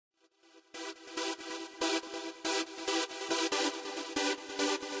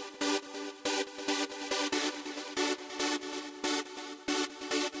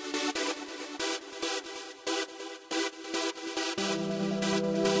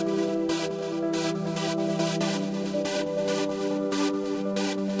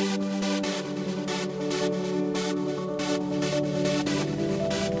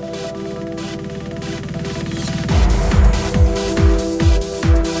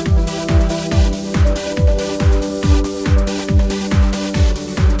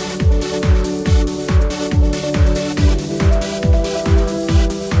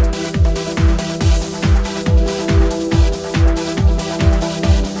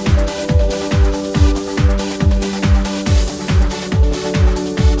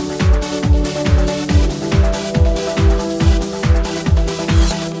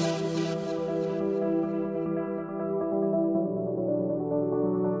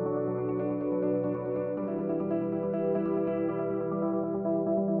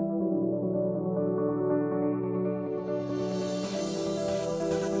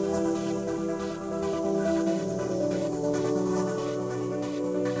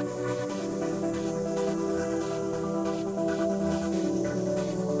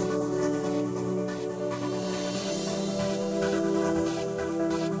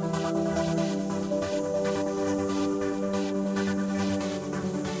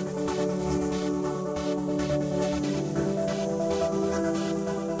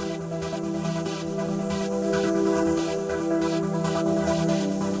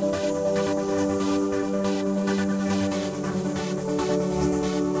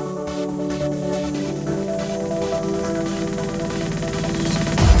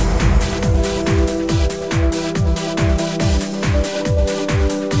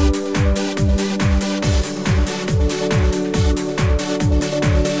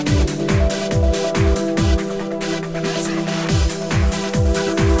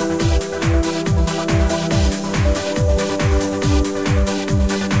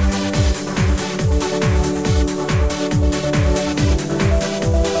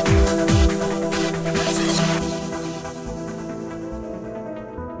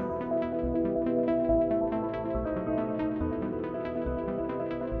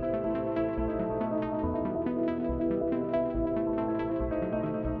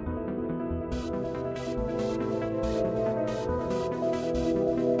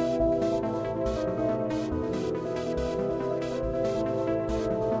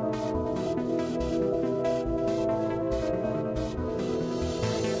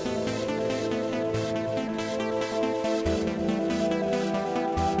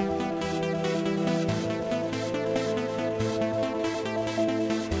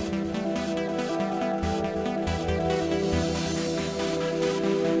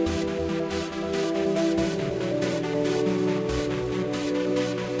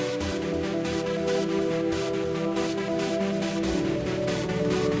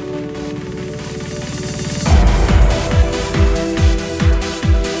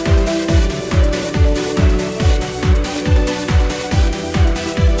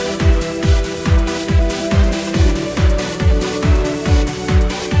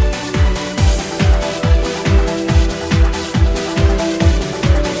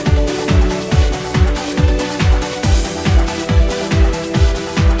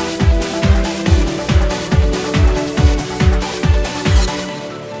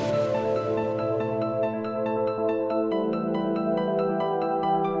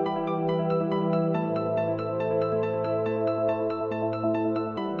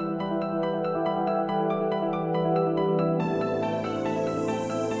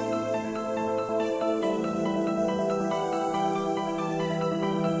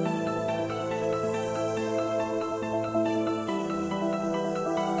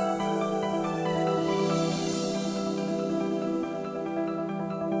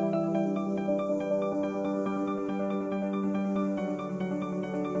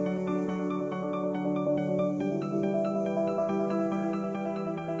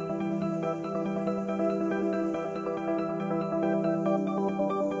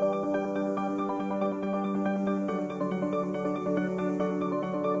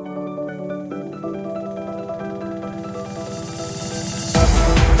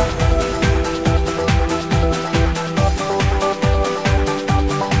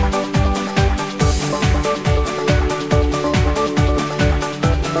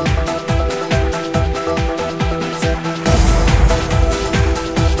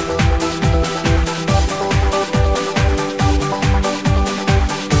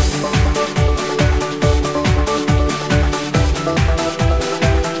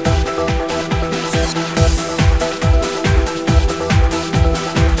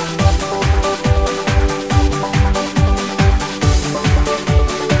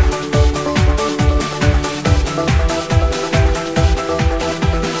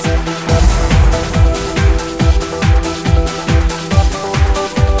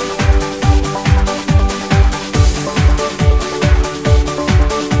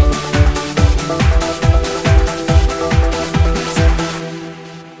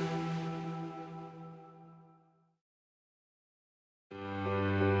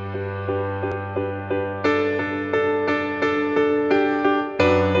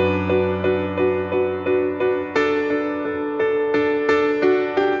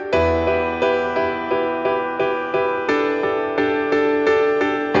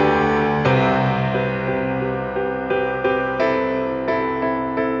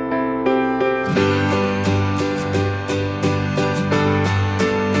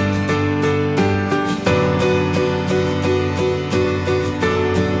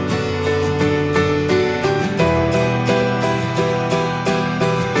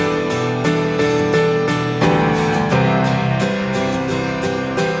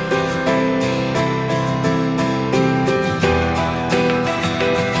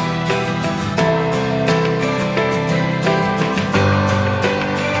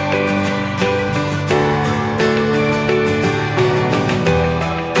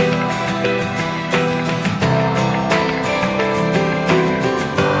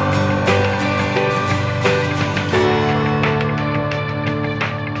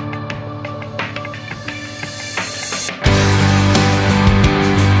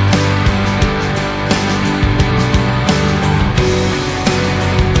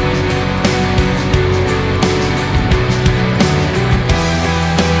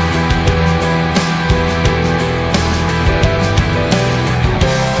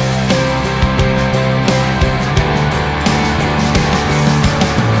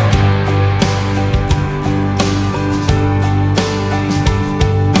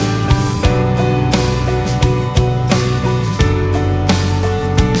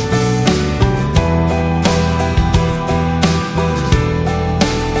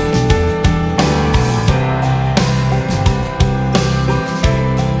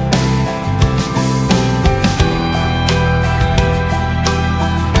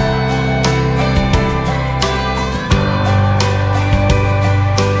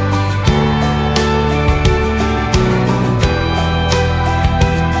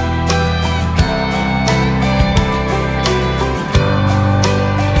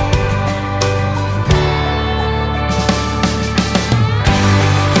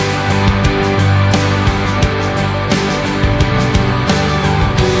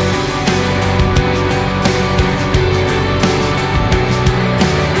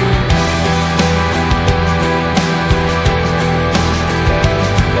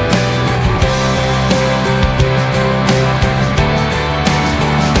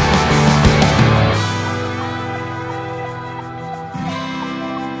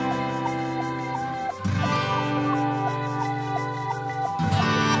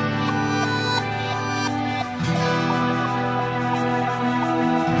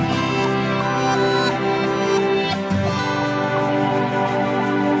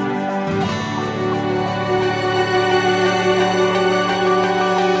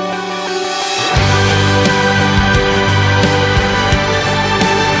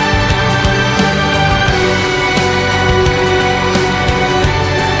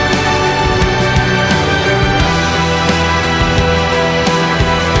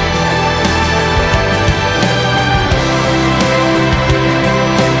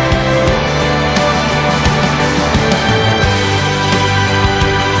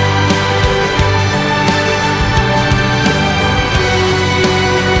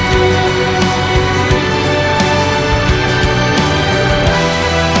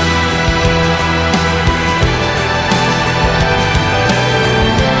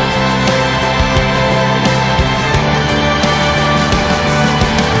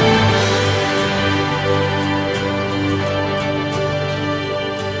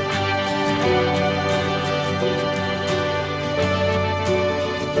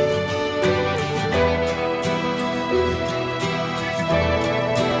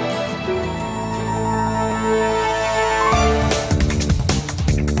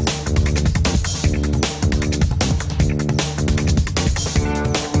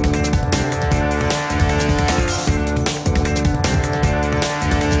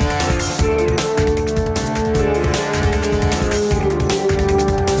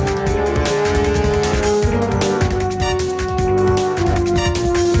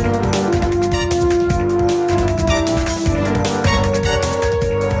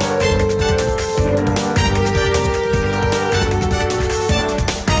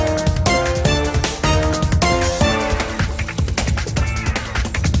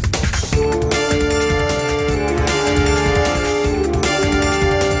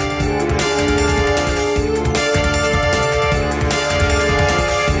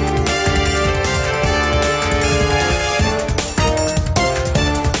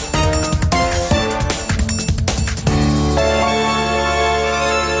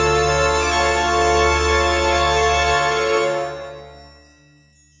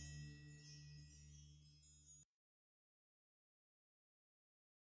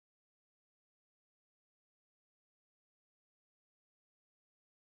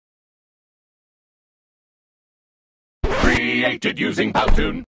created using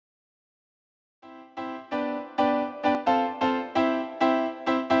Powtoon.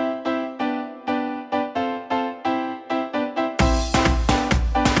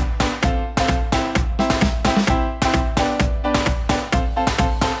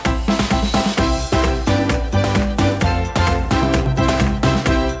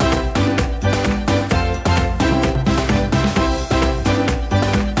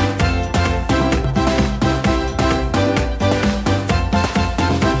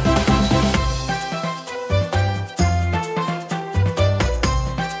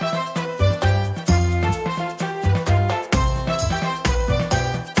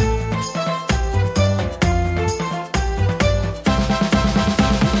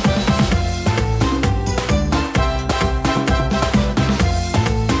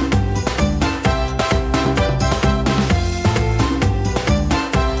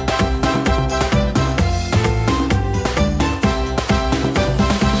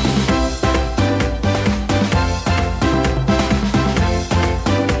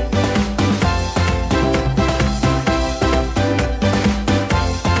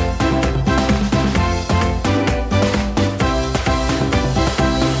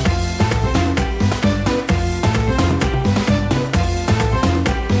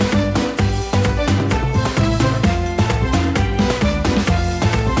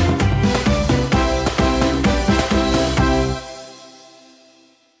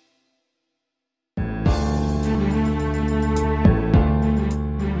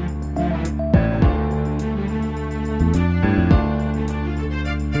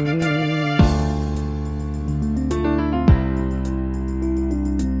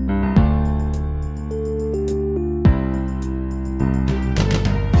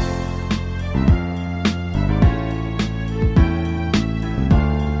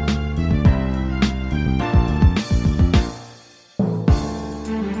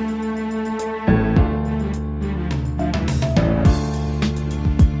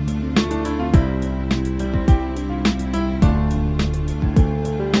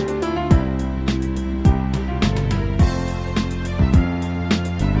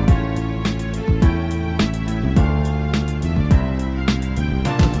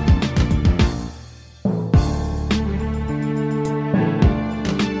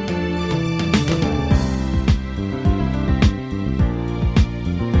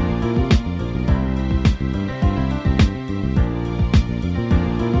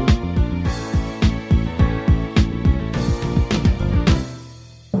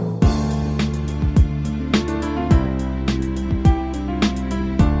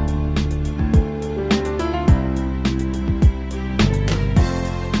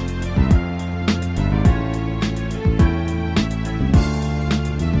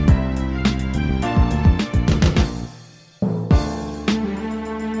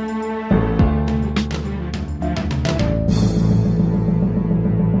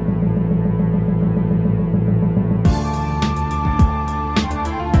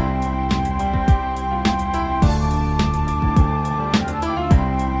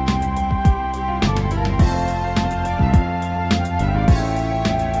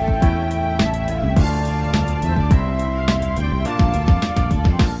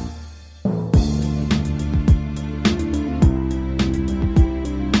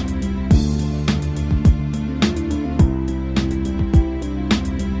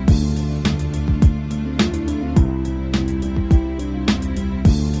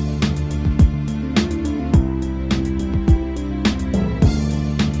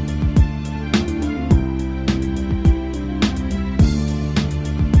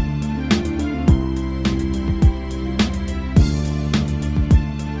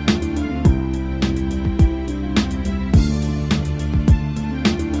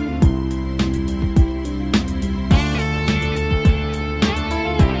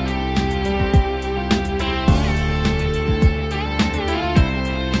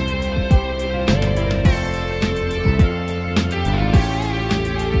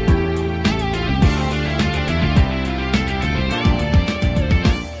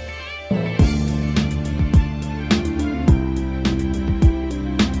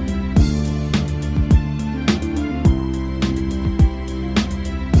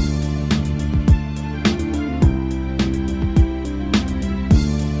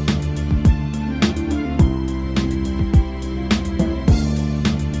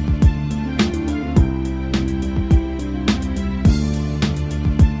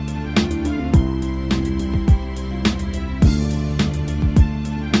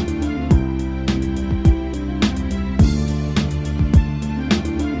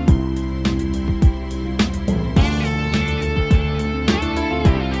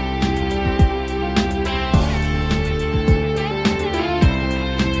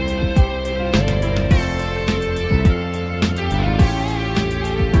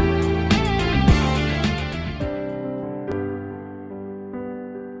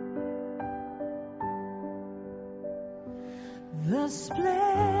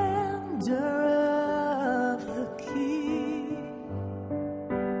 splendor of the King,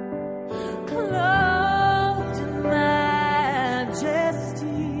 clothed in majesty,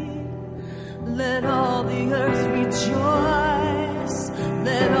 let all the earth rejoice,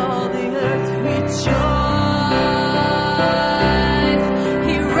 let all the earth rejoice.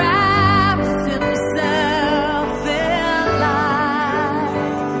 He wraps himself in light,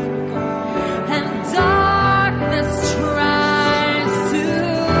 and darkness tries to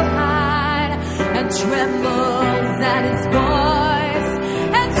hide, and trembles at his voice,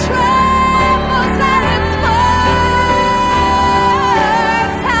 and trembles at his voice.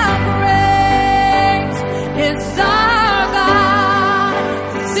 How great is our God!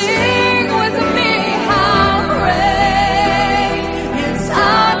 Sing with me, how great is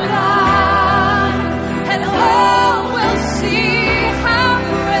our God! And all will see how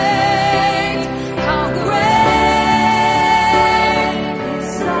great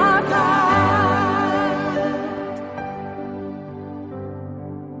is our God.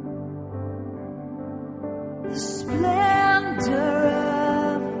 The splendor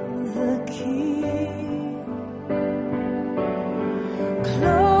of the King,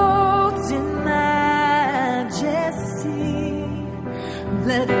 clothed in majesty,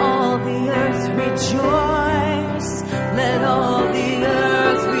 let all the earth rejoice, let all the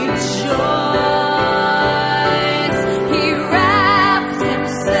earth rejoice. He wraps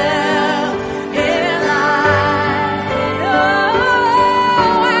himself in light,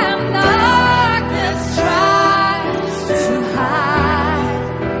 oh, and darkness tries to hide,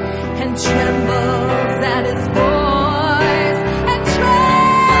 and trembles at his voice, and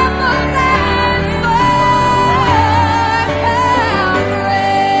trembles at his voice. How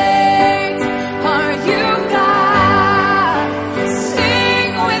great are you, God?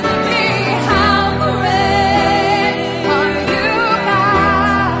 Sing with me, how great are you,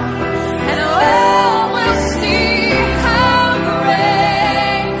 God? And all will see how great are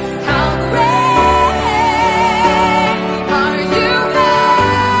you, how great are you, God?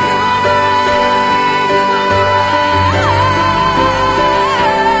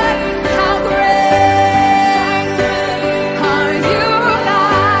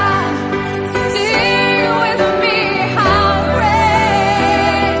 Sing with me, how great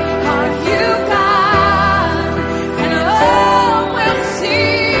are you, God? And all will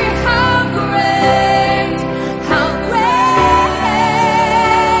see how great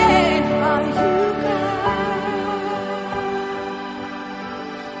are you, God?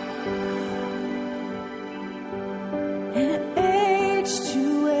 And age to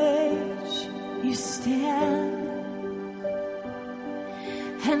age you stand,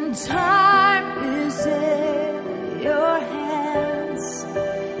 and time is in your hands,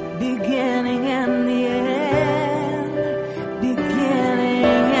 beginning and the end, beginning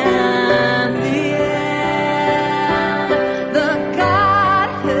and the end. The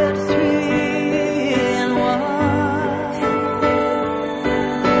Godhead three in one,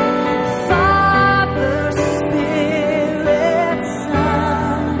 Father, Spirit,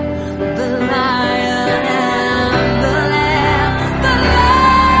 Son, the Lion and the Lamb, the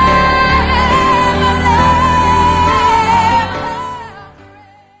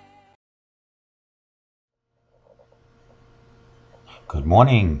Good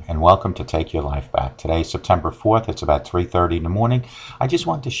morning and welcome to Take Your Life Back. Today is September 4th. It's about 3:30 in the morning. I just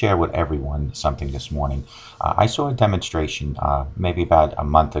want to share with everyone something this morning. I saw a demonstration maybe about a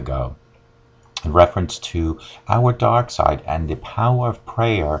month ago in reference to our dark side and the power of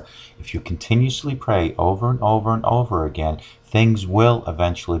prayer. If you continuously pray over and over and over again, things will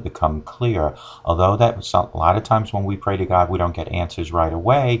eventually become clear. Although that was a lot of times when we pray to God, we don't get answers right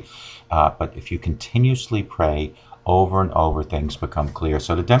away. But if you continuously pray over and over, things become clear.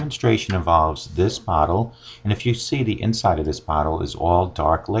 So the demonstration involves this bottle, and if you see, the inside of this bottle is all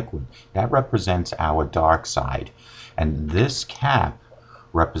dark liquid. That represents our dark side. And this cap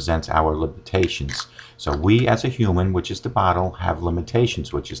represents our limitations. So we as a human, which is the bottle, have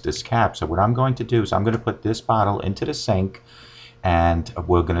limitations, which is this cap. So what I'm going to do is I'm going to put this bottle into the sink, and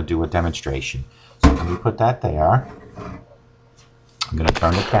we're going to do a demonstration. So let me put that there. I'm going to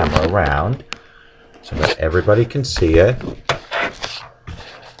turn the camera around so that everybody can see it.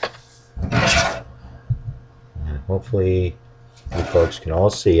 And hopefully you folks can all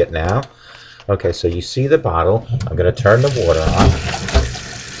see it now. Okay, so you see the bottle. I'm going to turn the water on.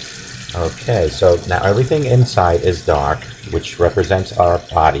 Okay, so now everything inside is dark, which represents our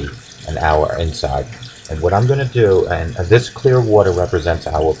body and our inside. And what I'm going to do, and this clear water represents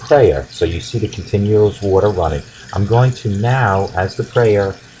our prayer. So you see the continuous water running. I'm going to now, as the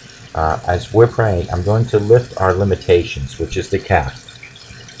prayer As we're praying, I'm going to lift our limitations, which is the cap.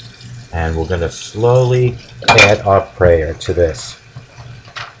 And we're going to slowly add our prayer to this.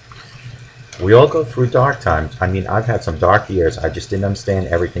 We all go through dark times. I mean, I've had some dark years. I just didn't understand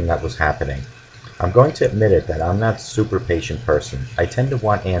everything that was happening. I'm going to admit it that I'm not a super patient person. I tend to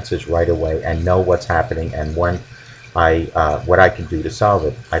want answers right away and know what's happening and what I can do to solve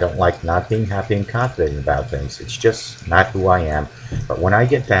it. I don't like not being happy and confident about things. It's just not who I am. But when I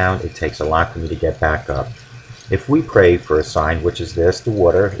get down, it takes a lot for me to get back up. If we pray for a sign, which is this, the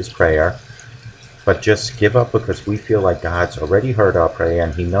water is prayer, but just give up because we feel like God's already heard our prayer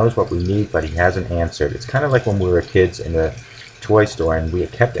and He knows what we need, but He hasn't answered. It's kind of like when we were kids in the toy store and we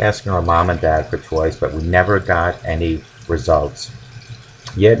kept asking our mom and dad for toys, but we never got any results.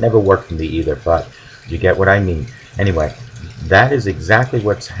 Yeah, it never worked for me either, but you get what I mean. Anyway, that is exactly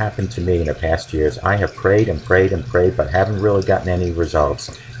what's happened to me in the past years. I have prayed and prayed and prayed, but haven't really gotten any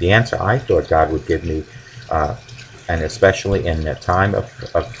results. The answer I thought God would give me, and especially in the time of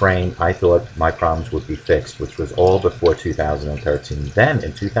frame, I thought my problems would be fixed, which was all before 2013. Then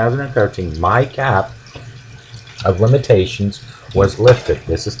in 2013, my cap of limitations was lifted.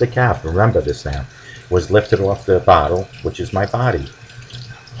 This is the cap, remember this now, was lifted off the bottle, which is my body.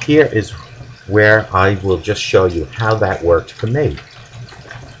 Here is where I will just show you how that worked for me.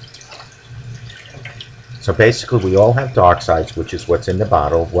 So basically we all have dark sides, which is what's in the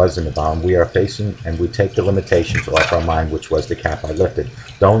bottle, was in the bottle. We are facing, and we take the limitations off our mind, which was the cap I lifted.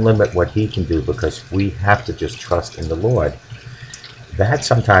 Don't limit what He can do, because we have to just trust in the Lord. That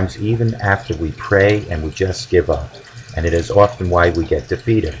sometimes even after we pray and we just give up, and it is often why we get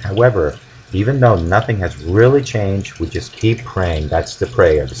defeated. However, even though nothing has really changed, we just keep praying. That's the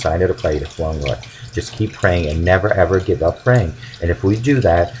prayer, the sign of the prayer, the flowing Lord. Just keep praying and never ever give up praying. And if we do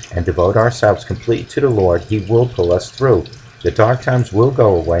that and devote ourselves completely to the Lord, He will pull us through. The dark times will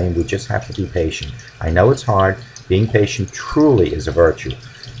go away, and we just have to be patient. I know it's hard. Being patient truly is a virtue.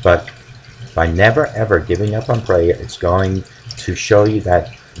 But by never ever giving up on prayer, it's going to show you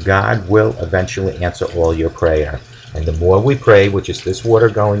that God will eventually answer all your prayer. And the more we pray, which is this water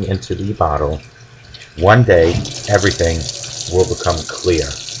going into the bottle, one day everything will become clear.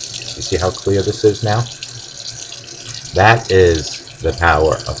 You see how clear this is now? That is the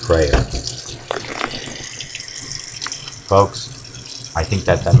power of prayer. Folks, I think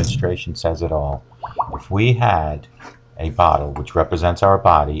that demonstration says it all. If we had a bottle which represents our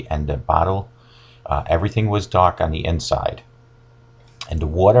body, and the bottle, everything was dark on the inside, and the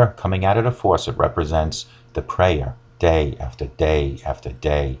water coming out of the faucet represents the prayer, day after day after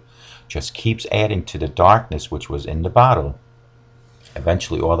day, just keeps adding to the darkness which was in the bottle.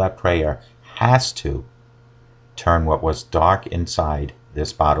 Eventually all that prayer has to turn what was dark inside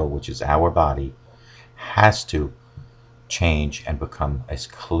this bottle, which is our body, has to change and become as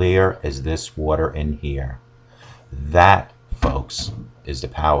clear as this water in here. That, folks, is the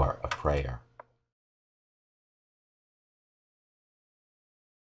power of prayer.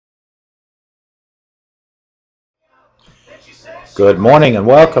 Good morning and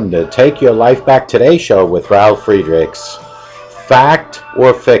welcome to Take Your Life Back Today show with Ralf Friedrichs. Fact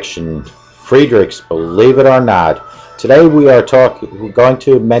or fiction? Friedrichs, believe it or not. Today we're going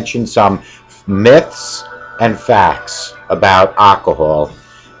to mention some myths and facts about alcohol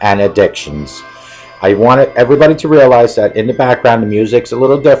and addictions. I want everybody to realize that in the background the music's a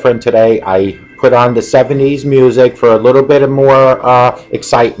little different today. I put on the 70s music for a little bit of more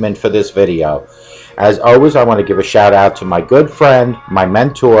excitement for this video. As always, I want to give a shout out to my good friend, my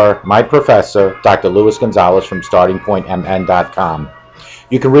mentor, my professor, Dr. Luis Gonzalez from StartingPointMN.com.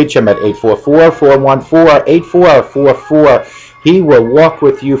 You can reach him at 844-414-8444. He will walk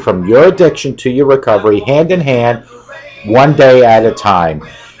with you from your addiction to your recovery, hand in hand, one day at a time.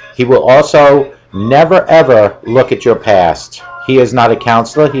 He will also never ever look at your past. He is not a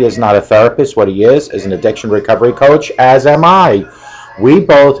counselor. He is not a therapist. What he is an addiction recovery coach, as am I. We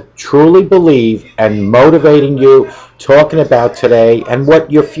both truly believe in motivating you, talking about today and what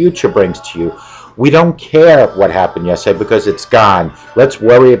your future brings to you. We don't care what happened yesterday because it's gone. Let's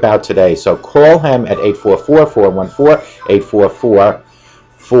worry about today. So call him at 844-414-8444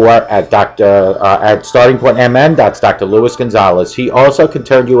 at Starting Point MN. That's Dr. Luis Gonzalez. He also can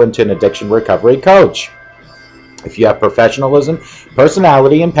turn you into an addiction recovery coach. If you have professionalism,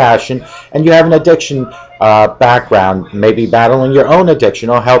 personality, and passion, and you have an addiction background, maybe battling your own addiction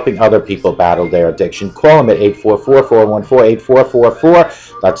or helping other people battle their addiction, call him at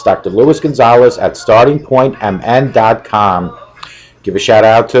 844-414-8444. That's Dr. Luis Gonzalez at StartingPointMN.com. Give a shout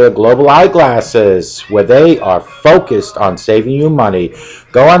out to Global Eyeglasses, where they are focused on saving you money.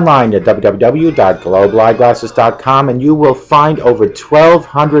 Go online to www.globaleyeglasses.com and you will find over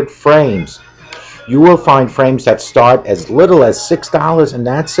 1,200 frames. You will find frames that start as little as $6, and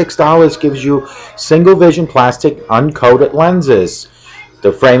that $6 gives you single vision plastic uncoated lenses.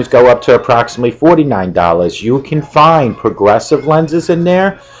 The frames go up to approximately $49. You can find progressive lenses in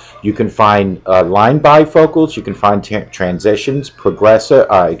there. You can find line bifocals. You can find transitions,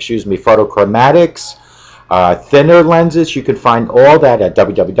 photochromatics, thinner lenses. You can find all that at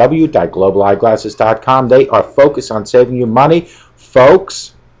www.globaleyeglasses.com. They are focused on saving you money.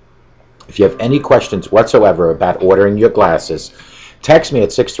 Folks, if you have any questions whatsoever about ordering your glasses, text me at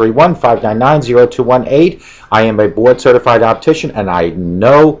 631-599-0218. I am a board-certified optician, and I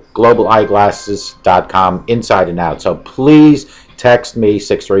know globaleyeglasses.com inside and out. So please text me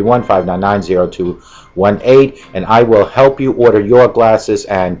 631-599-0218, and I will help you order your glasses.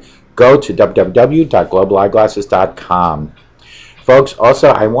 And go to www.globaleyeglasses.com. Folks, also,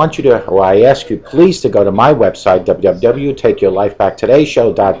 I ask you please to go to my website,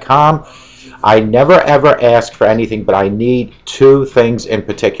 www.takeyourlifebacktodayShow.com. I never ever ask for anything, but I need two things in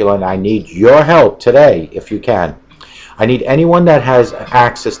particular, and I need your help today, if you can. I need anyone that has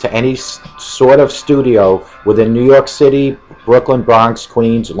access to any sort of studio within New York City, Brooklyn, Bronx,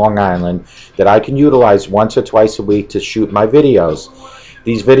 Queens, Long Island, that I can utilize once or twice a week to shoot my videos.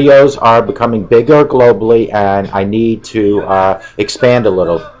 These videos are becoming bigger globally, and I need to expand a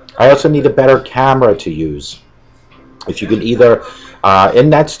little. I also need a better camera to use. If you can either in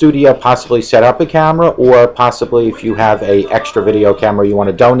that studio possibly set up a camera, or possibly if you have a extra video camera you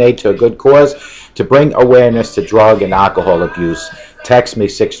want to donate to a good cause to bring awareness to drug and alcohol abuse, text me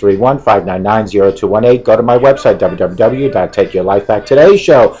 631-599-0218. Go to my website,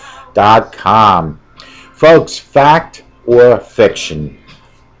 www.takeyourlifebacktodayShow.com. Folks, fact or fiction?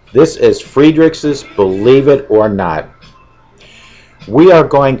 This is Friedrichs' Believe It or Not. We are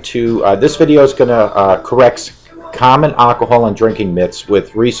going to, this video is going to correct common alcohol and drinking myths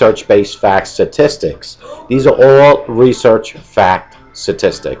with research-based fact statistics. These are all research fact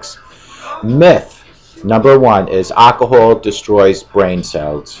statistics. Myth number one is alcohol destroys brain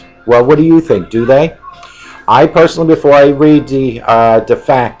cells. Well, what do you think? Do they? I personally, before I read the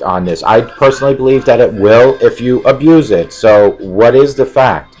fact on this, I personally believe that it will if you abuse it. So what is the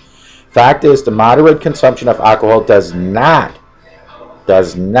fact? Fact is, the moderate consumption of alcohol does not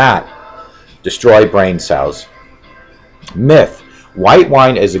destroy brain cells. Myth: white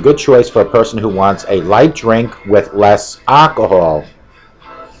wine is a good choice for a person who wants a light drink with less alcohol.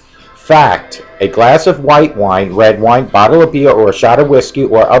 Fact: a glass of white wine, red wine, bottle of beer, or a shot of whiskey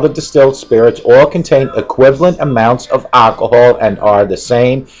or other distilled spirits all contain equivalent amounts of alcohol and are the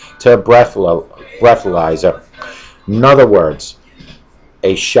same to a breathalyzer. In other words,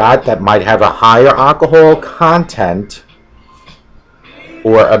 a shot that might have a higher alcohol content,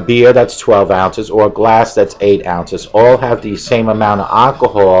 or a beer that's 12 ounces, or a glass that's 8 ounces, all have the same amount of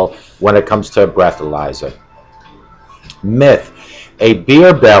alcohol when it comes to a breathalyzer. Myth: a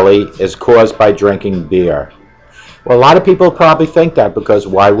beer belly is caused by drinking beer. Well, a lot of people probably think that, because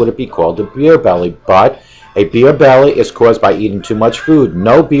why would it be called a beer belly? But a beer belly is caused by eating too much food.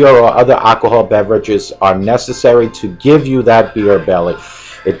 No beer or other alcohol beverages are necessary to give you that beer belly.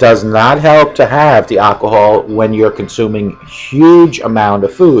 It does not help to have the alcohol when you're consuming huge amount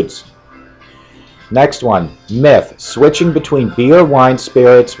of foods. Next one, myth: switching between beer, wine,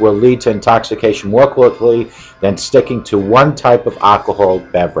 spirits will lead to intoxication more quickly than sticking to one type of alcohol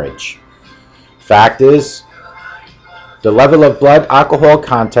beverage. Fact is, the level of blood alcohol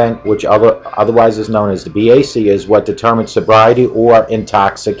content, which otherwise is known as the BAC, is what determines sobriety or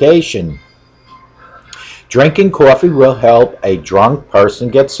intoxication. Drinking coffee will help a drunk person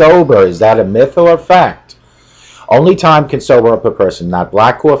get sober. Is that a myth or a fact? Only time can sober up a person, not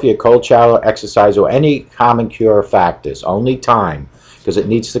black coffee, a cold shower, exercise, or any common cure factors. Only time, because it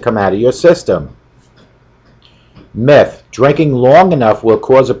needs to come out of your system. Myth: drinking long enough will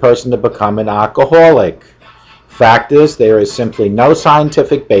cause a person to become an alcoholic. Fact is, there is simply no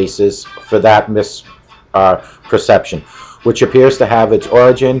scientific basis for that misperception, which appears to have its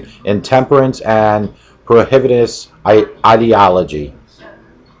origin in temperance and prohibitionist ideology.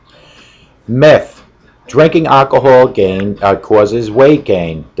 Myth: drinking alcohol causes weight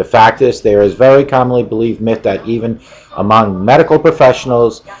gain. The fact is, there is very commonly believed myth that even among medical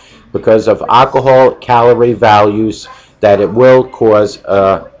professionals, because of alcohol calorie values, that it will cause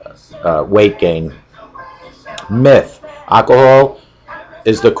weight gain. Myth: alcohol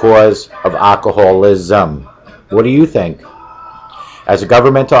is the cause of alcoholism. What do you think? As a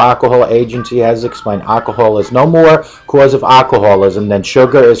governmental alcohol agency has explained, alcohol is no more cause of alcoholism than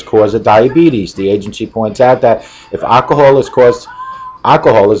sugar is cause of diabetes. The agency points out that if alcohol is caused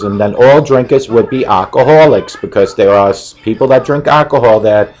alcoholism, then all drinkers would be alcoholics, because there are people that drink alcohol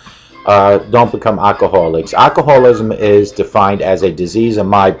that don't become alcoholics. Alcoholism is defined as a disease in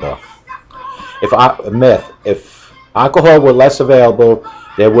my book. If alcohol were less available,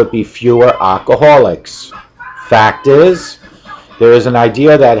 there would be fewer alcoholics. Fact is, there is an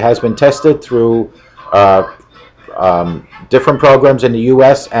idea that has been tested through different programs in the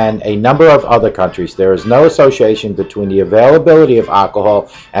U.S. and a number of other countries. There is no association between the availability of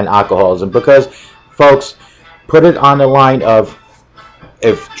alcohol and alcoholism, because, folks, put it on the line of,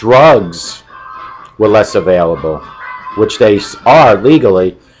 if drugs were less available, which they are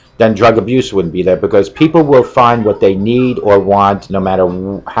legally, then drug abuse wouldn't be there, because people will find what they need or want no matter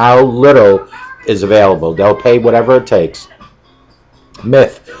how little is available. They'll pay whatever it takes.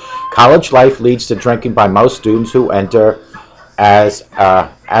 Myth: college life leads to drinking by most students who enter as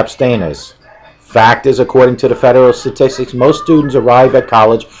abstainers. Fact is, according to the federal statistics, most students arrive at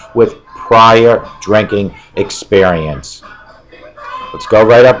college with prior drinking experience. Let's go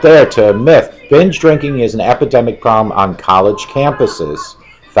right up there to myth. Binge drinking is an epidemic problem on college campuses.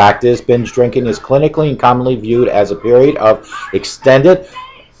 Fact is, binge drinking is clinically and commonly viewed as a period of extended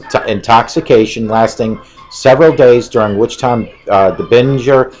intoxication lasting several days, during which time the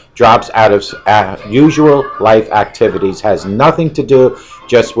binger drops out of usual life activities. Has nothing to do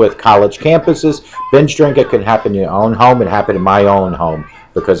just with college campuses. Binge drinking can happen in your own home. It happened in my own home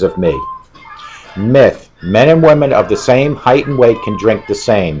because of me. Myth: men and women of the same height and weight can drink the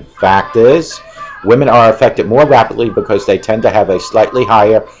same. Fact is, women are affected more rapidly because they tend to have a slightly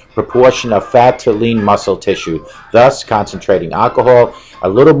higher proportion of fat to lean muscle tissue, thus concentrating alcohol a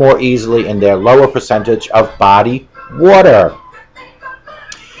little more easily in their lower percentage of body water.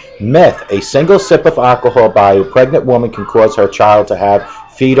 Myth: a single sip of alcohol by a pregnant woman can cause her child to have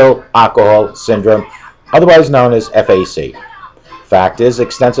fetal alcohol syndrome, otherwise known as FAC. Fact is,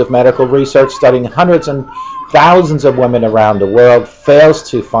 extensive medical research studying hundreds and thousands of women around the world fails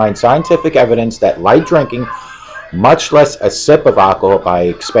to find scientific evidence that light drinking, much less a sip of alcohol by an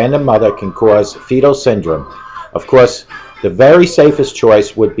expectant mother, can cause fetal syndrome. Of course, the very safest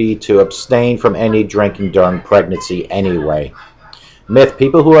choice would be to abstain from any drinking during pregnancy anyway. Myth: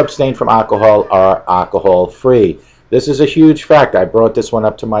 people who abstain from alcohol are alcohol-free. This is a huge fact. I brought this one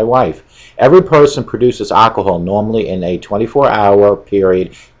up to my wife. Every person produces alcohol normally in a 24-hour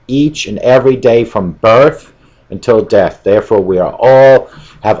period each and every day from birth until death. Therefore, we are all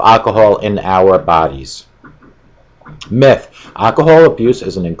have alcohol in our bodies. Myth: alcohol abuse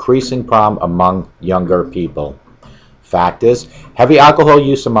is an increasing problem among younger people. Fact is, heavy alcohol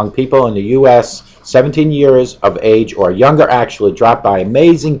use among people in the U.S. 17 years of age or younger actually dropped by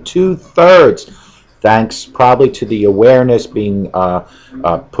amazing 2/3, thanks probably to the awareness being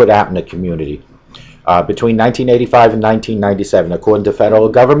put out in the community. Between 1985 and 1997, according to federal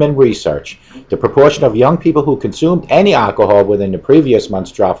government research, the proportion of young people who consumed any alcohol within the previous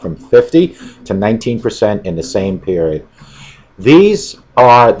months dropped from 50 to 19% in the same period. These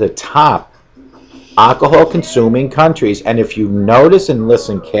are the top alcohol consuming countries, and if you notice and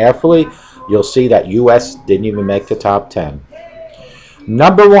listen carefully, you'll see that U.S. didn't even make the top 10.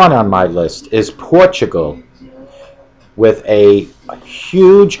 Number 1 on my list is Portugal with a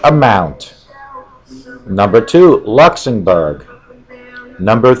huge amount. Number 2, Luxembourg.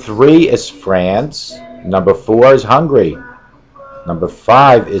 Number 3 is France. Number 4 is Hungary. Number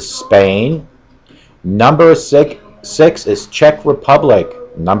 5 is Spain. Number 6 is Czech Republic.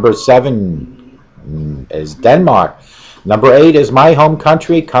 Number 7 is Denmark. Number 8 is my home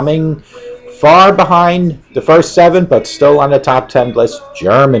country, coming far behind the first 7, but still on the top 10 list,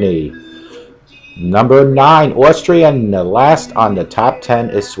 Germany. Number 9, Austria, and the last on the top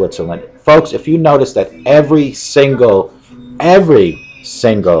 10 is Switzerland. Folks, if you notice that every single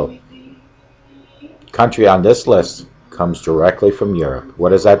country on this list comes directly from Europe. What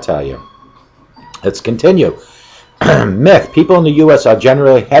does that tell you? Let's continue. Myth: people in the U.S. are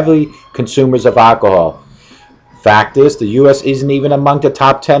generally heavy consumers of alcohol. Fact is, the U.S. isn't even among the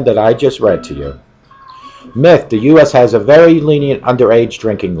top 10 that I just read to you. Myth: the U.S. has a very lenient underage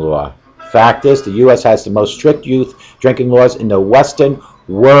drinking law. Fact is, the U.S. has the most strict youth drinking laws in the Western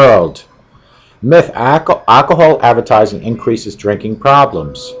world. Myth: alcohol advertising increases drinking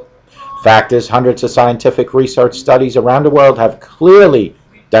problems. Fact is, hundreds of scientific research studies around the world have clearly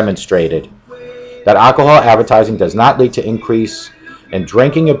demonstrated that alcohol advertising does not lead to increase in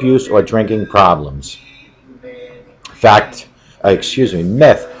drinking abuse or drinking problems.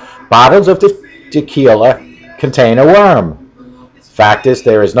 Myth: bottles of tequila contain a worm. Fact is,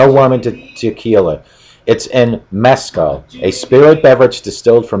 there is no worm in tequila. It's in mezcal, a spirit beverage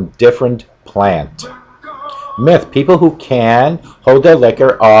distilled from different plant. Myth: people who can hold their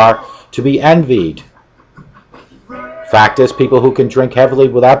liquor are to be envied. Fact is, people who can drink heavily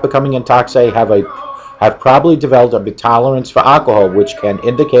without becoming intoxicated have probably developed a tolerance for alcohol, which can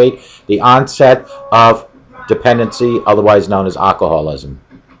indicate the onset of dependency, otherwise known as alcoholism.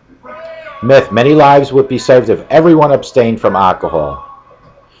 Myth: many lives would be saved if everyone abstained from alcohol.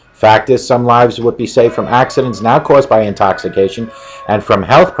 Fact is, some lives would be saved from accidents now caused by intoxication and from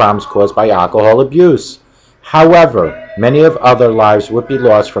health problems caused by alcohol abuse. However, many of other lives would be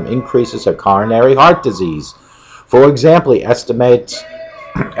lost from increases of coronary heart disease. For example, estimates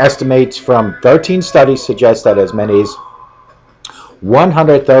from 13 studies suggest that as many as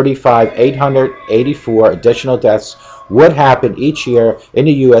 135,884 additional deaths would happen each year in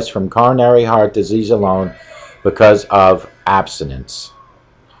the U.S. from coronary heart disease alone because of abstinence.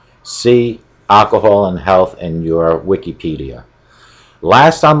 See alcohol and health in your Wikipedia.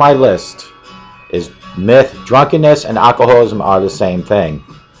 Last on my list is myth: drunkenness and alcoholism are the same thing.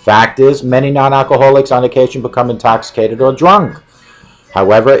 Fact is, many non-alcoholics on occasion become intoxicated or drunk.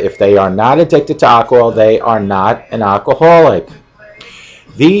 However, if they are not addicted to alcohol, they are not an alcoholic.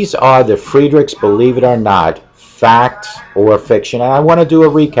 These are the Friedrichs, believe it or not, fact or fiction. And I want to do a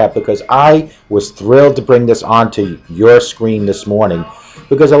recap because I was thrilled to bring this onto your screen this morning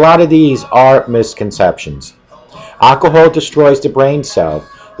because a lot of these are misconceptions. Alcohol destroys the brain cell.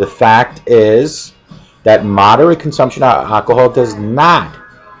 The fact is that moderate consumption of alcohol does not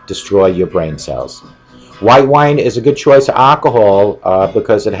destroy your brain cells. White wine is a good choice of alcohol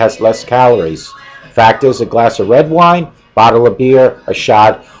because it has less calories. Fact is, a glass of red wine, bottle of beer, a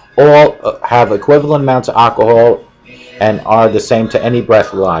shot, all have equivalent amounts of alcohol and are the same to any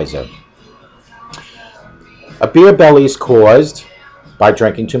breathalyzer. A beer belly is caused by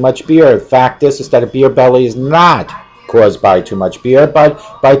drinking too much beer. Fact is that a beer belly is not caused by too much beer, but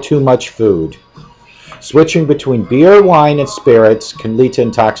by too much food. Switching between beer, wine, and spirits can lead to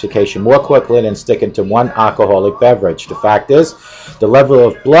intoxication more quickly than sticking to one alcoholic beverage. The fact is, the level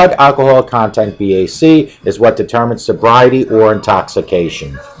of blood alcohol content, BAC, is what determines sobriety or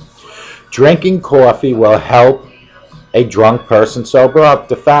intoxication. Drinking coffee will help a drunk person sober up.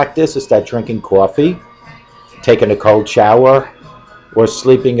 The fact is that drinking coffee, taking a cold shower, or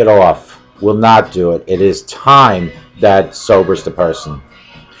sleeping it off will not do it. It is time that sobers the person.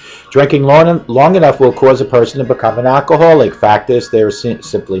 Drinking long enough will cause a person to become an alcoholic. Fact is, there is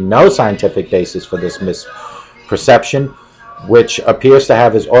simply no scientific basis for this misperception, which appears to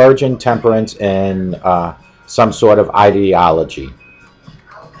have its origin temperance in some sort of ideology.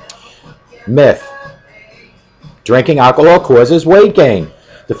 Myth: drinking alcohol causes weight gain.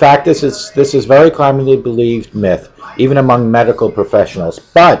 The fact is, this is very commonly believed myth, even among medical professionals.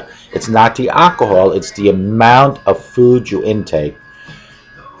 But it's not the alcohol, it's the amount of food you intake.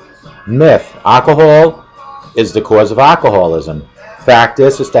 Myth: alcohol is the cause of alcoholism. Fact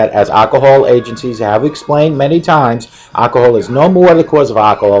is that, as alcohol agencies have explained many times, alcohol is no more the cause of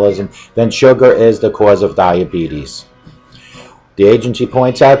alcoholism than sugar is the cause of diabetes. The agency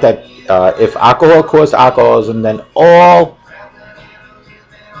points out that if alcohol caused alcoholism, then all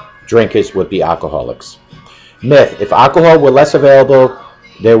drinkers would be alcoholics. Myth: if alcohol were less available,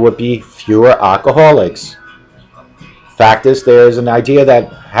 there would be fewer alcoholics. Fact is, there is an idea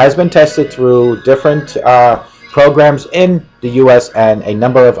that has been tested through different programs in the U.S. and a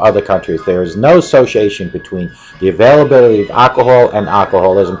number of other countries. There is no association between the availability of alcohol and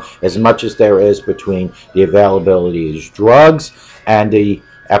alcoholism as much as there is between the availability of drugs and the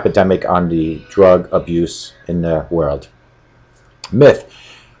epidemic on the drug abuse in the world. Myth: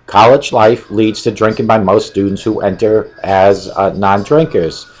 college life leads to drinking by most students who enter as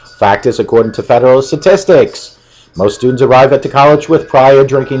non-drinkers. Fact is, according to federal statistics, most students arrive at the college with prior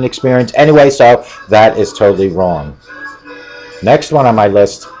drinking experience anyway, so that is totally wrong. Next one on my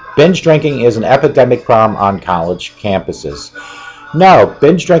list: binge drinking is an epidemic problem on college campuses. No,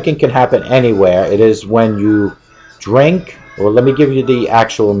 binge drinking can happen anywhere. It is when you drink, well, let me give you the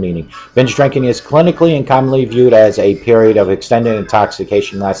actual meaning. Binge drinking is clinically and commonly viewed as a period of extended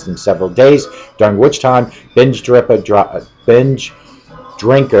intoxication lasting several days, during which time binge drinker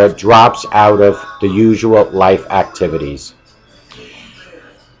drops out of the usual life activities.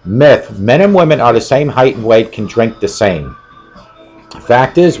 Myth: men and women are the same height and weight, can drink the same.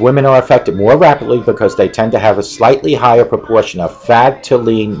 Fact is, women are affected more rapidly because they tend to have a slightly higher proportion of fat to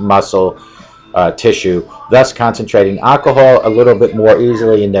lean muscle tissue, thus concentrating alcohol a little bit more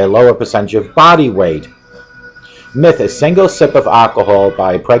easily in their lower percentage of body weight. Myth: a single sip of alcohol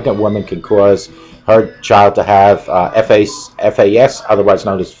by a pregnant woman can cause her child to have FAS, otherwise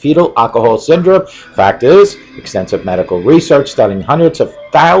known as fetal alcohol syndrome. Fact is, extensive medical research studying hundreds of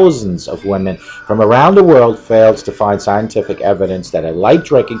thousands of women from around the world fails to find scientific evidence that a light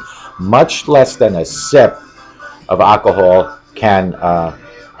drinking, much less than a sip of alcohol, can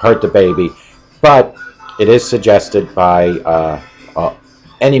hurt the baby. But it is suggested by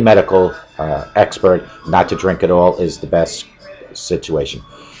any medical expert not to drink at all is the best situation.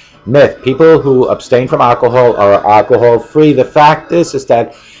 Myth: people who abstain from alcohol are alcohol free. The fact is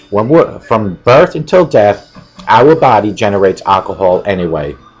that when we're from birth until death, our body generates alcohol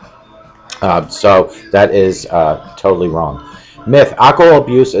anyway. So that is totally wrong. Myth: alcohol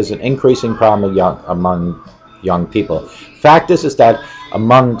abuse is an increasing problem among young people. Fact is that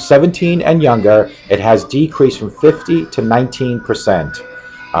among 17 and younger, it has decreased from 50 to 19%.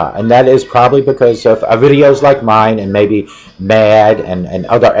 And that is probably because of videos like mine and maybe MAD and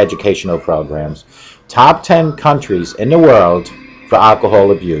other educational programs. Top 10 countries in the world for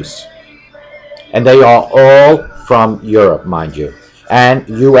alcohol abuse. And they are all from Europe, mind you. And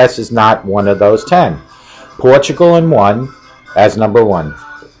U.S. is not one of those 10. Portugal in one as number 1.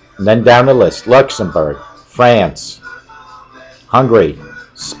 And then down the list: Luxembourg, France, Hungary,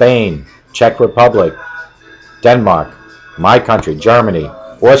 Spain, Czech Republic, Denmark, my country, Germany,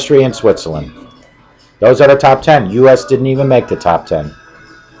 Austria, and Switzerland. Those are the top 10. U.S. didn't even make the top 10.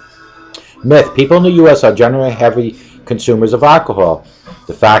 Myth: people in the U.S. are generally heavy consumers of alcohol.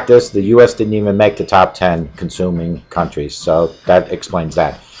 The fact is, the U.S. didn't even make the top 10 consuming countries, so that explains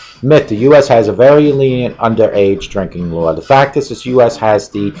that. Myth: the U.S. has a very lenient underage drinking law. The fact is, the U.S. has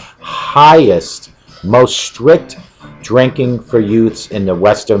the highest, most strict drinking for youths in the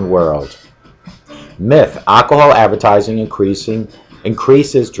Western world. Myth: alcohol advertising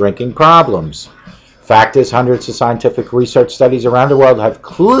increases drinking problems. Fact is, hundreds of scientific research studies around the world have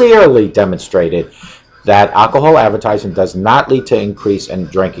clearly demonstrated that alcohol advertising does not lead to increase in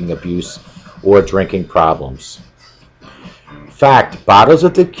drinking abuse or drinking problems. Fact: bottles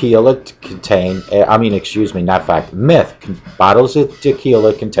of tequila contain, myth: bottles of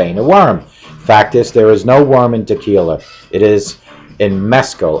tequila contain a worm. Fact is, there is no worm in tequila. It is in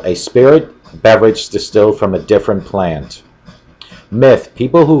mezcal, a spirit beverage distilled from a different plant. Myth: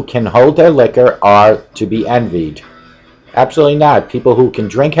 people who can hold their liquor are to be envied. Absolutely not. People who can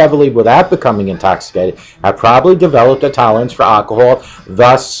drink heavily without becoming intoxicated have probably developed a tolerance for alcohol,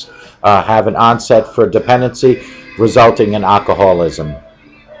 thus have an onset for dependency, resulting in alcoholism.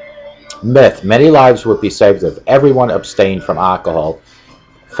 Myth: many lives would be saved if everyone abstained from alcohol.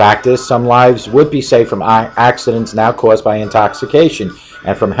 Fact is, some lives would be saved from accidents now caused by intoxication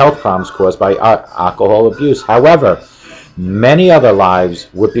and from health problems caused by alcohol abuse. However, many other lives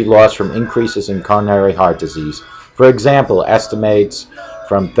would be lost from increases in coronary heart disease. For example, estimates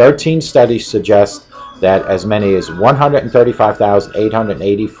from 13 studies suggest that as many as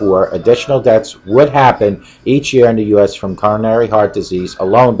 135,884 additional deaths would happen each year in the U.S. from coronary heart disease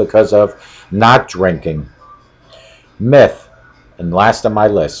alone because of not drinking. Myth, and last on my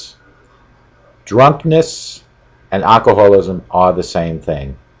list: drunkenness and alcoholism are the same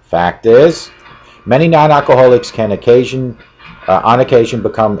thing. Fact is, many non-alcoholics can on occasion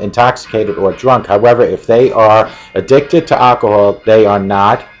become intoxicated or drunk. However, if they are addicted to alcohol, they are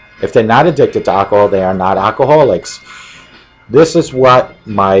not. If they're not addicted to alcohol, they are not alcoholics. This is what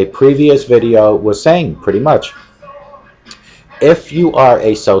my previous video was saying, pretty much. If you are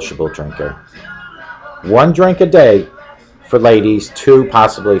a sociable drinker, 1 drink a day for ladies, 2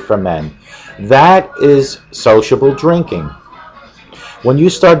 possibly for men, that is sociable drinking. When you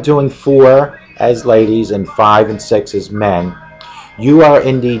start doing 4 as ladies and 5 and 6 as men, you are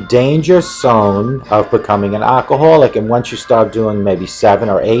in the danger zone of becoming an alcoholic. And once you start doing maybe 7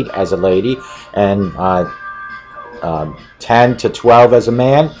 or 8 as a lady and 10 to 12 as a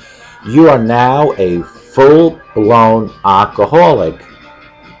man, you are now a full-blown alcoholic.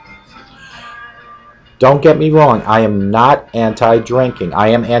 Don't get me wrong, I am not anti-drinking. I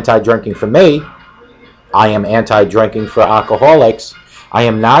am anti-drinking for me. I am anti-drinking for alcoholics. I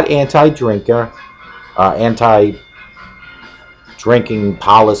am not anti-drinker, anti-drinking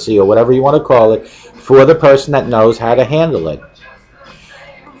policy or whatever you want to call it for the person that knows how to handle it.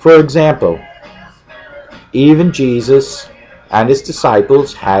 For example, even Jesus and his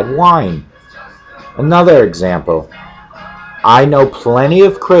disciples had wine. Another example, I know plenty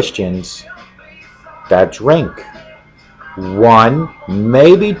of Christians that drink 1,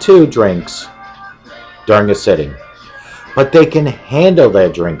 maybe 2 drinks during a sitting, but they can handle their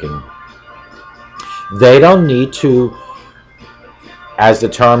drinking. They don't need to, as the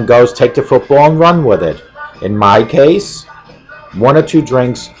term goes, take the football and run with it. In my case, 1 or 2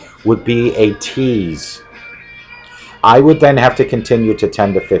 drinks would be a tease. I would then have to continue to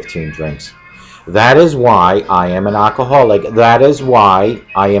 10 to 15 drinks. That is why I am an alcoholic. That is why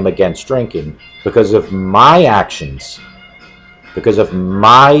I am against drinking. Because of my actions, because of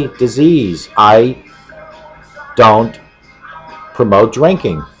my disease, I don't promote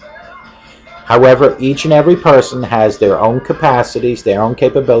drinking. However, each and every person has their own capacities, their own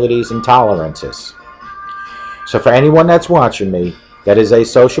capabilities and tolerances. So for anyone that's watching me that is a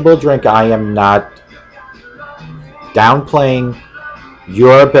sociable drinker, I am not downplaying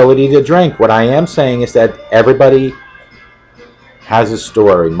your ability to drink. What I am saying is that everybody has a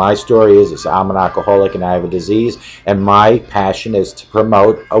story. My story is I'm an alcoholic and I have a disease, and my passion is to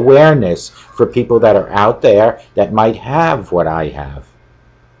promote awareness for people that are out there that might have what I have.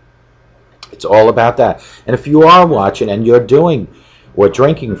 It's all about that. And if you are watching and you're doing or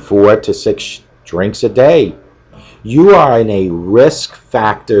drinking 4 to 6 drinks a day, you are in a risk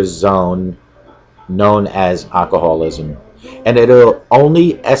factor zone known as alcoholism. And it'll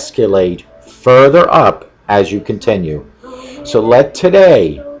only escalate further up as you continue. So let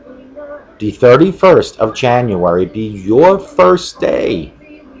today, the 31st of January, be your first day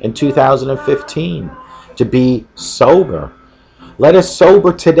in 2015 to be sober. Let a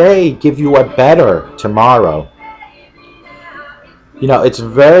sober today give you a better tomorrow. You know, it's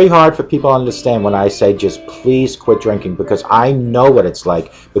very hard for people to understand when I say just please quit drinking, because I know what it's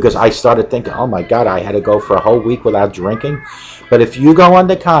like. Because I started thinking, oh my God, I had to go for a whole week without drinking. But if you go on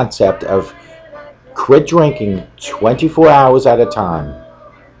the concept of quit drinking 24 hours at a time,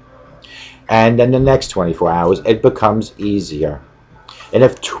 and then the next 24 hours, it becomes easier. And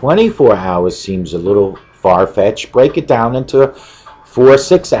if 24 hours seems a little far-fetched, break it down into 4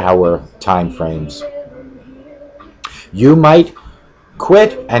 6-hour time frames. You might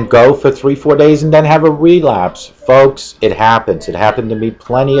quit and go for 3-4 days and then have a relapse. Folks, it happens. It happened to me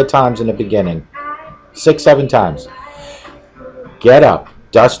plenty of times in the beginning. 6-7 times. Get up,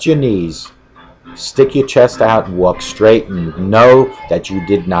 dust your knees, stick your chest out and walk straight, and know that you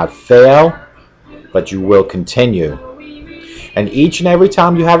did not fail, but you will continue. And each and every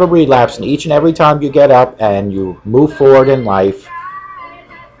time you have a relapse, and each and every time you get up and you move forward in life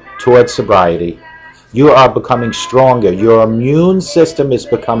towards sobriety, you are becoming stronger. Your immune system is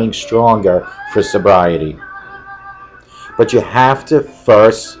becoming stronger for sobriety. But you have to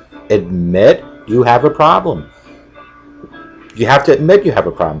first admit you have a problem. You have to admit you have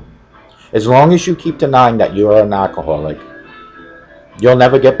a problem. As long as you keep denying that you are an alcoholic, you'll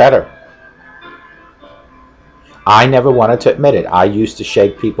never get better. I never wanted to admit it. I used to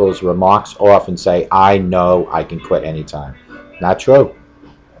shake people's remarks off and say, I know I can quit anytime. Not true.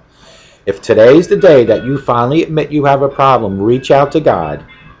 If today's the day that you finally admit you have a problem, reach out to God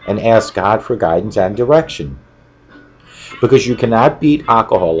and ask God for guidance and direction. Because you cannot beat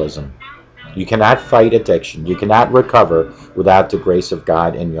alcoholism. You cannot fight addiction. You cannot recover without the grace of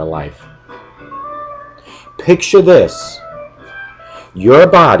God in your life. Picture this. Your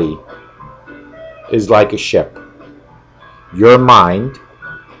body is like a ship. Your mind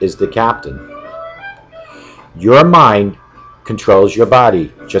is the captain. Your mind controls your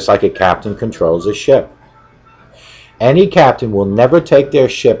body, just like a captain controls a ship. Any captain will never take their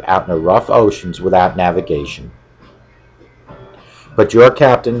ship out in the rough oceans without navigation. But your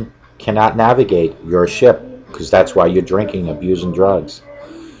captain cannot navigate your ship, because that's why you're drinking, abusing drugs.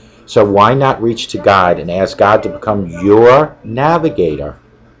 So why not reach to God and ask God to become your navigator?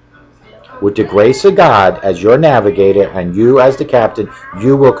 With the grace of God as your navigator and you as the captain,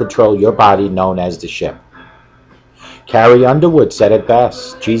 you will control your body known as the ship. Carrie Underwood said it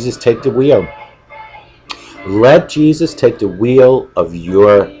best. Jesus, take the wheel. Let Jesus take the wheel of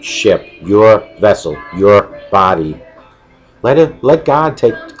your ship, your vessel, your body. Let God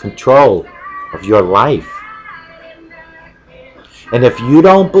take control of your life. And if you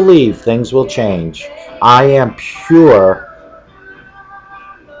don't believe things will change, I am pure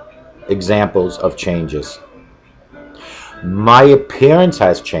examples of changes. My appearance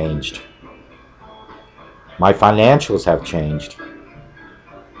has changed. My financials have changed.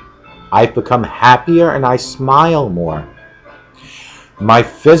 I've become happier and I smile more. My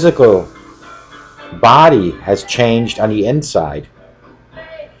physical body has changed on the inside.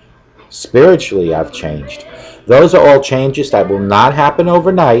 Spiritually, I've changed. Those are all changes that will not happen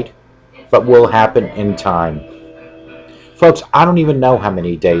overnight, but will happen in time. Folks, I don't even know how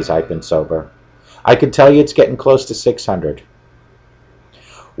many days I've been sober. I can tell you it's getting close to 600.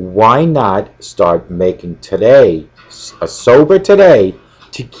 Why not start making today a sober today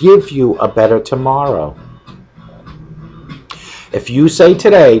to give you a better tomorrow? If you say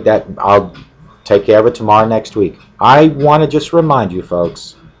today that I'll take care of it tomorrow, next week, I want to just remind you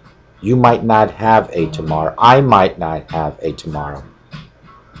folks, You might not have a tomorrow. I might not have a tomorrow.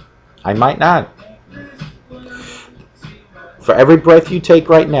 I might not. For every breath you take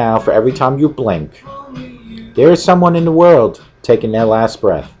right now, for every time you blink, there is someone in the world taking their last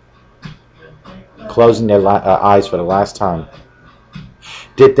breath, closing their eyes for the last time.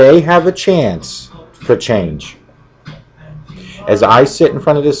 Did they have a chance for change? As I sit in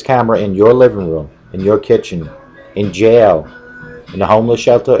front of this camera in your living room, in your kitchen, in jail, in a homeless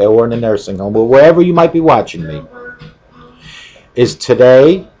shelter, or in a nursing home, or wherever you might be watching me, is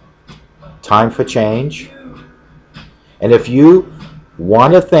today time for change? And if you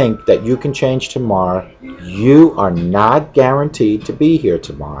want to think that you can change tomorrow, you are not guaranteed to be here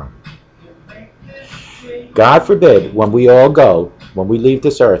tomorrow. God forbid, when we all go, when we leave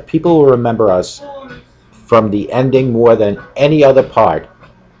this earth, people will remember us from the ending more than any other part,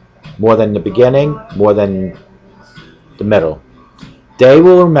 more than the beginning, more than the middle. They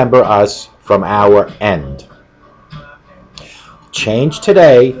will remember us from our end. Change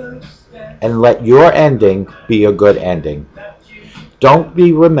today and let your ending be a good ending. Don't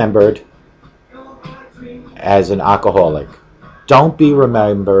be remembered as an alcoholic. Don't be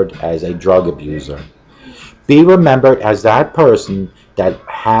remembered as a drug abuser. Be remembered as that person that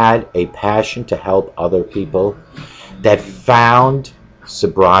had a passion to help other people, that found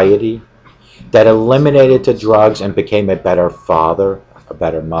sobriety, that eliminated the drugs and became a better father, a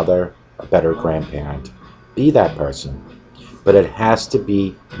better mother, a better grandparent. Be that person. But it has to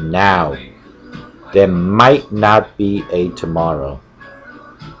be now. There might not be a tomorrow.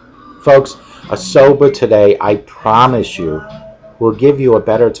 Folks, a sober today, I promise you, will give you a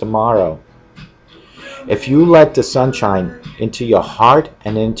better tomorrow. If you let the sunshine into your heart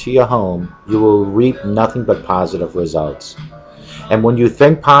and into your home, you will reap nothing but positive results. And when you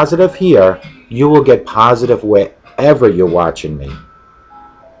think positive here, you will get positive wherever you're watching me.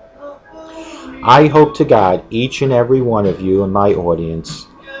 I hope to God each and every one of you in my audience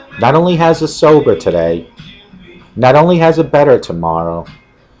not only has a sober today, not only has a better tomorrow,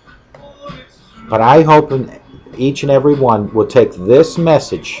 but I hope each and every one will take this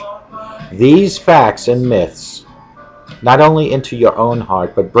message, these facts and myths, not only into your own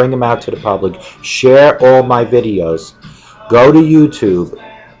heart, but bring them out to the public. Share all my videos. Go to YouTube.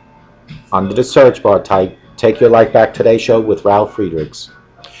 Under the search bar, type Take Your Life Back Today Show with Ralf Friedrichs.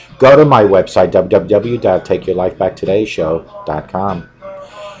 Go to my website, www.takeyourlifebacktodayshow.com.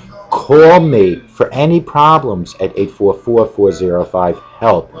 Call me for any problems at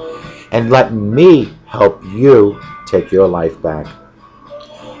 844-405-HELP. And let me help you take your life back.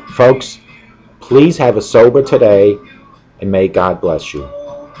 Folks, please have a sober today, and may God bless you.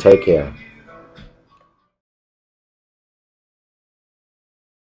 Take care.